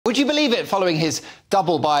Would you believe it, following his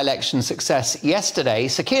double by-election success yesterday,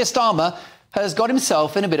 Sir Keir Starmer has got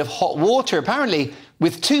himself in a bit of hot water, apparently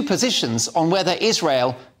with two positions on whether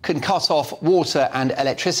Israel can cut off water and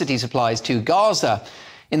electricity supplies to Gaza.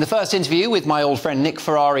 In the first interview with my old friend Nick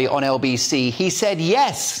Ferrari on LBC, he said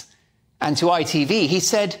yes. And to ITV, he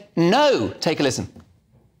said no. Take a listen.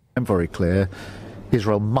 I'm very clear.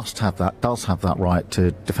 Israel must have that, does have that right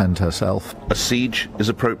to defend herself. A siege is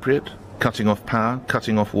appropriate? Cutting off power,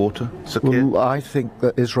 cutting off water? Sir Keir? Well, I think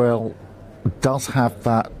that Israel does have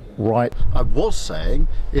that right. I was saying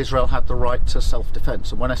Israel had the right to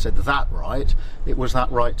self-defence, and when I said that right, it was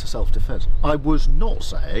that right to self-defence. I was not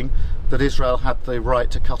saying that Israel had the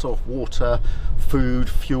right to cut off water, food,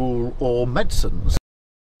 fuel or medicines.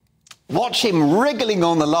 Watch him wriggling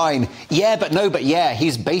on the line. Yeah, but no, but yeah.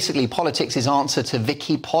 He's basically politics' answer to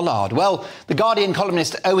Vicky Pollard. Well, the Guardian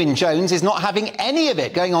columnist Owen Jones is not having any of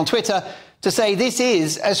it, going on Twitter to say this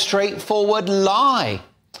is a straightforward lie.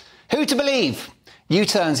 Who to believe?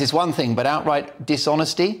 U-turns is one thing, but outright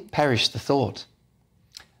dishonesty, perish the thought.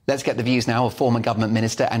 Let's get the views now of former government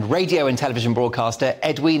minister and radio and television broadcaster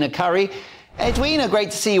Edwina Currie. Edwina,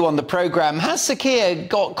 great to see you on the programme. Has Sir Keir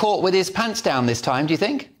got caught with his pants down this time, do you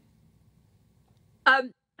think?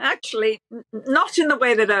 Actually, not in the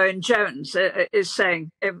way that Owen Jones is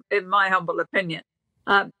saying, in my humble opinion.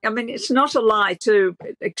 I mean, it's not a lie to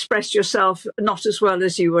express yourself not as well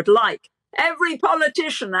as you would like. Every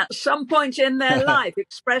politician at some point in their life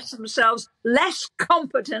express themselves less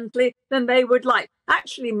competently than they would like.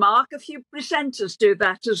 Actually, Mark, a few presenters do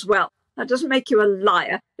that as well. That doesn't make you a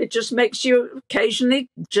liar. It just makes you occasionally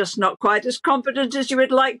just not quite as competent as you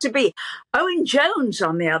would like to be. Owen Jones,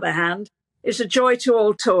 on the other hand, is a joy to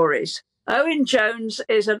all Tories. Owen Jones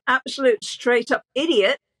is an absolute straight-up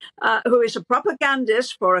idiot who is a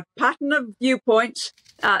propagandist for a pattern of viewpoints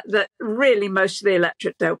that really most of the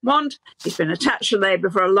electorate don't want. He's been attached to Labour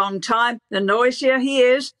for a long time. The noisier he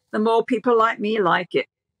is, the more people like me like it.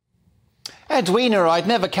 Edwina, I'd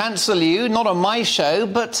never cancel you, not on my show,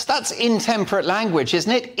 but that's intemperate language,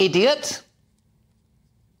 isn't it? Idiot?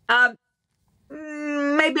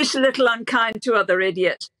 Maybe it's a little unkind to other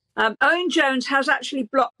idiots. Owen Jones has actually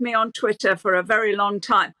blocked me on Twitter for a very long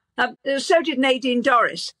time. So did Nadine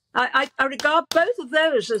Dorries. I regard both of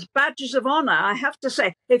those as badges of honour, I have to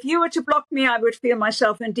say. If you were to block me, I would feel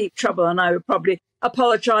myself in deep trouble and I would probably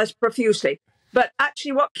apologise profusely. But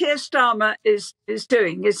actually what Keir Starmer is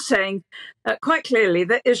doing is saying quite clearly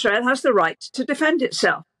that Israel has the right to defend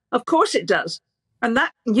itself. Of course it does. And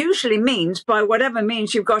that usually means by whatever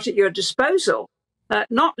means you've got at your disposal,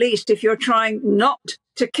 not least if you're trying not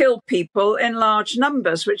to kill people in large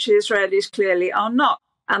numbers, which the Israelis clearly are not.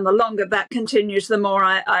 And the longer that continues, the more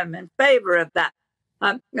I'm in favour of that.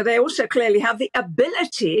 They also clearly have the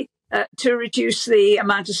ability to reduce the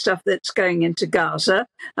amount of stuff that's going into Gaza.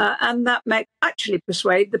 And that may actually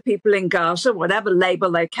persuade the people in Gaza, whatever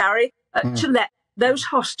label they carry, to let those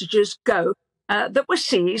hostages go that were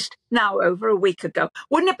seized now over a week ago.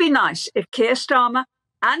 Wouldn't it be nice if Keir Starmer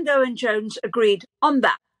and Owen Jones agreed on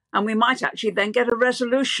that? And we might actually then get a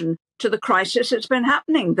resolution to the crisis that's been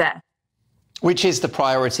happening there. Which is the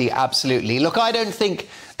priority, absolutely. Look, I don't think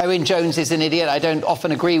Owen Jones is an idiot. I don't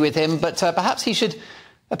often agree with him, but perhaps he should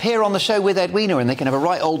appear on the show with Edwina and they can have a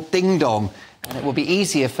right old ding-dong. And it will be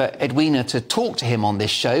easier for Edwina to talk to him on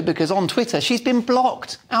this show because on Twitter she's been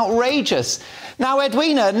blocked. Outrageous. Now,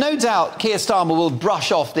 Edwina, no doubt Keir Starmer will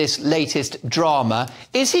brush off this latest drama.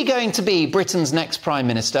 Is he going to be Britain's next Prime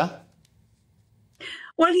Minister?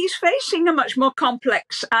 Well, he's facing a much more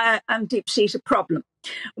complex and deep-seated problem,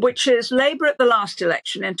 which is Labour at the last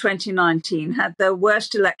election in 2019 had their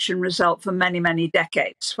worst election result for many, many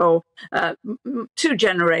decades, for 2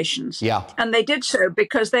 generations. Yeah. And they did so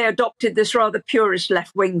because they adopted this rather purist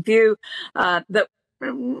left-wing view that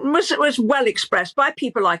was well expressed by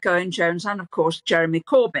people like Owen Jones and, of course, Jeremy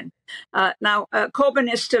Corbyn. Now,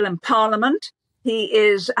 Corbyn is still in Parliament.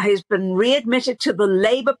 He's been readmitted to the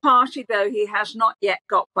Labour Party, though he has not yet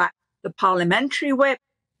got back the parliamentary whip.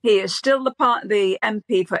 He is still the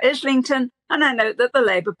MP for Islington, and I note that the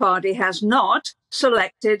Labour Party has not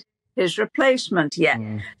selected his replacement yet.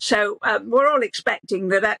 So we're all expecting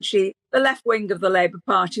that actually the left wing of the Labour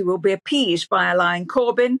Party will be appeased by allowing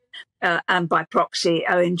Corbyn and by proxy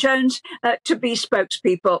Owen Jones to be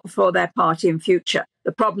spokespeople for their party in future.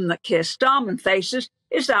 The problem that Keir Starmer faces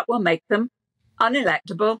is that will make them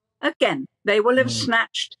unelectable again. They will have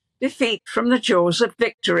snatched defeat from the jaws of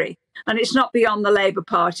victory. And it's not beyond the Labour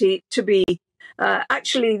Party to be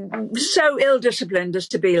actually so ill-disciplined as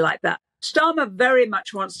to be like that. Starmer very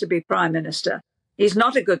much wants to be Prime Minister. He's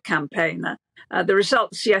not a good campaigner. The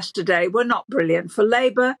results yesterday were not brilliant for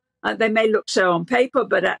Labour. They may look so on paper,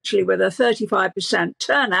 but actually with a 35%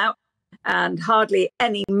 turnout and hardly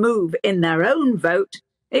any move in their own vote,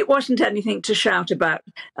 it wasn't anything to shout about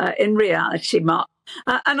in reality, Mark.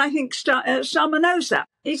 And I think Starmer knows that.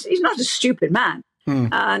 He's not a stupid man.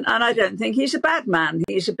 And I don't think he's a bad man.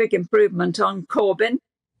 He's a big improvement on Corbyn,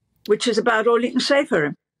 which is about all you can say for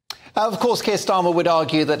him. Of course, Keir Starmer would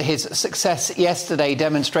argue that his success yesterday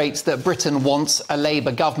demonstrates that Britain wants a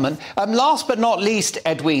Labour government. Last but not least,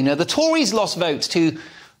 Edwina, the Tories lost votes to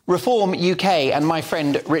Reform UK and my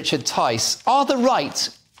friend Richard Tice. Are the right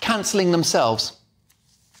cancelling themselves?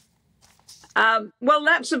 Well,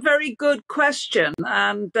 that's a very good question.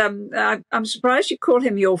 And I'm surprised you call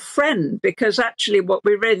him your friend, because actually what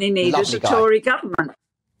we really need is a Tory government.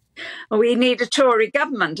 We need a Tory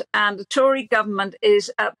government, and a Tory government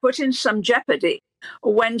is put in some jeopardy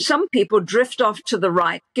when some people drift off to the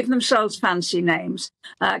right, give themselves fancy names,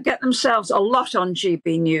 get themselves a lot on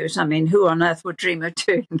GBNews. I mean, who on earth would dream of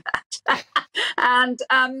doing that? And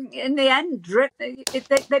in the end,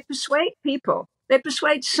 they persuade people. They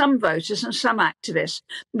persuade some voters and some activists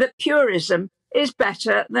that purism is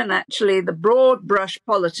better than actually the broad brush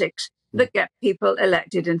politics that get people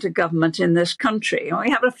elected into government in this country.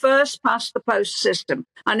 We have a first past the post system.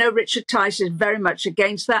 I know Richard Tice is very much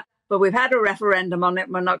against that, but we've had a referendum on it.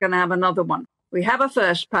 We're not going to have another one. We have a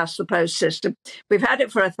first past the post system. We've had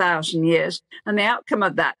it for 1,000 years. And the outcome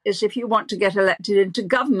of that is if you want to get elected into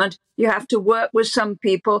government, you have to work with some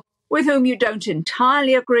people with whom you don't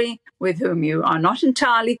entirely agree, with whom you are not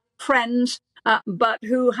entirely friends, but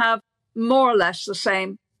who have more or less the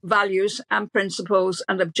same values and principles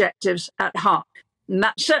and objectives at heart. And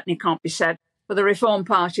that certainly can't be said for the Reform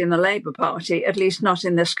Party and the Labour Party, at least not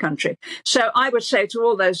in this country. So I would say to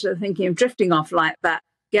all those who are thinking of drifting off like that,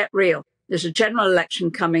 get real. There's a general election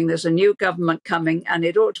coming, there's a new government coming, and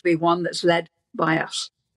it ought to be one that's led by us.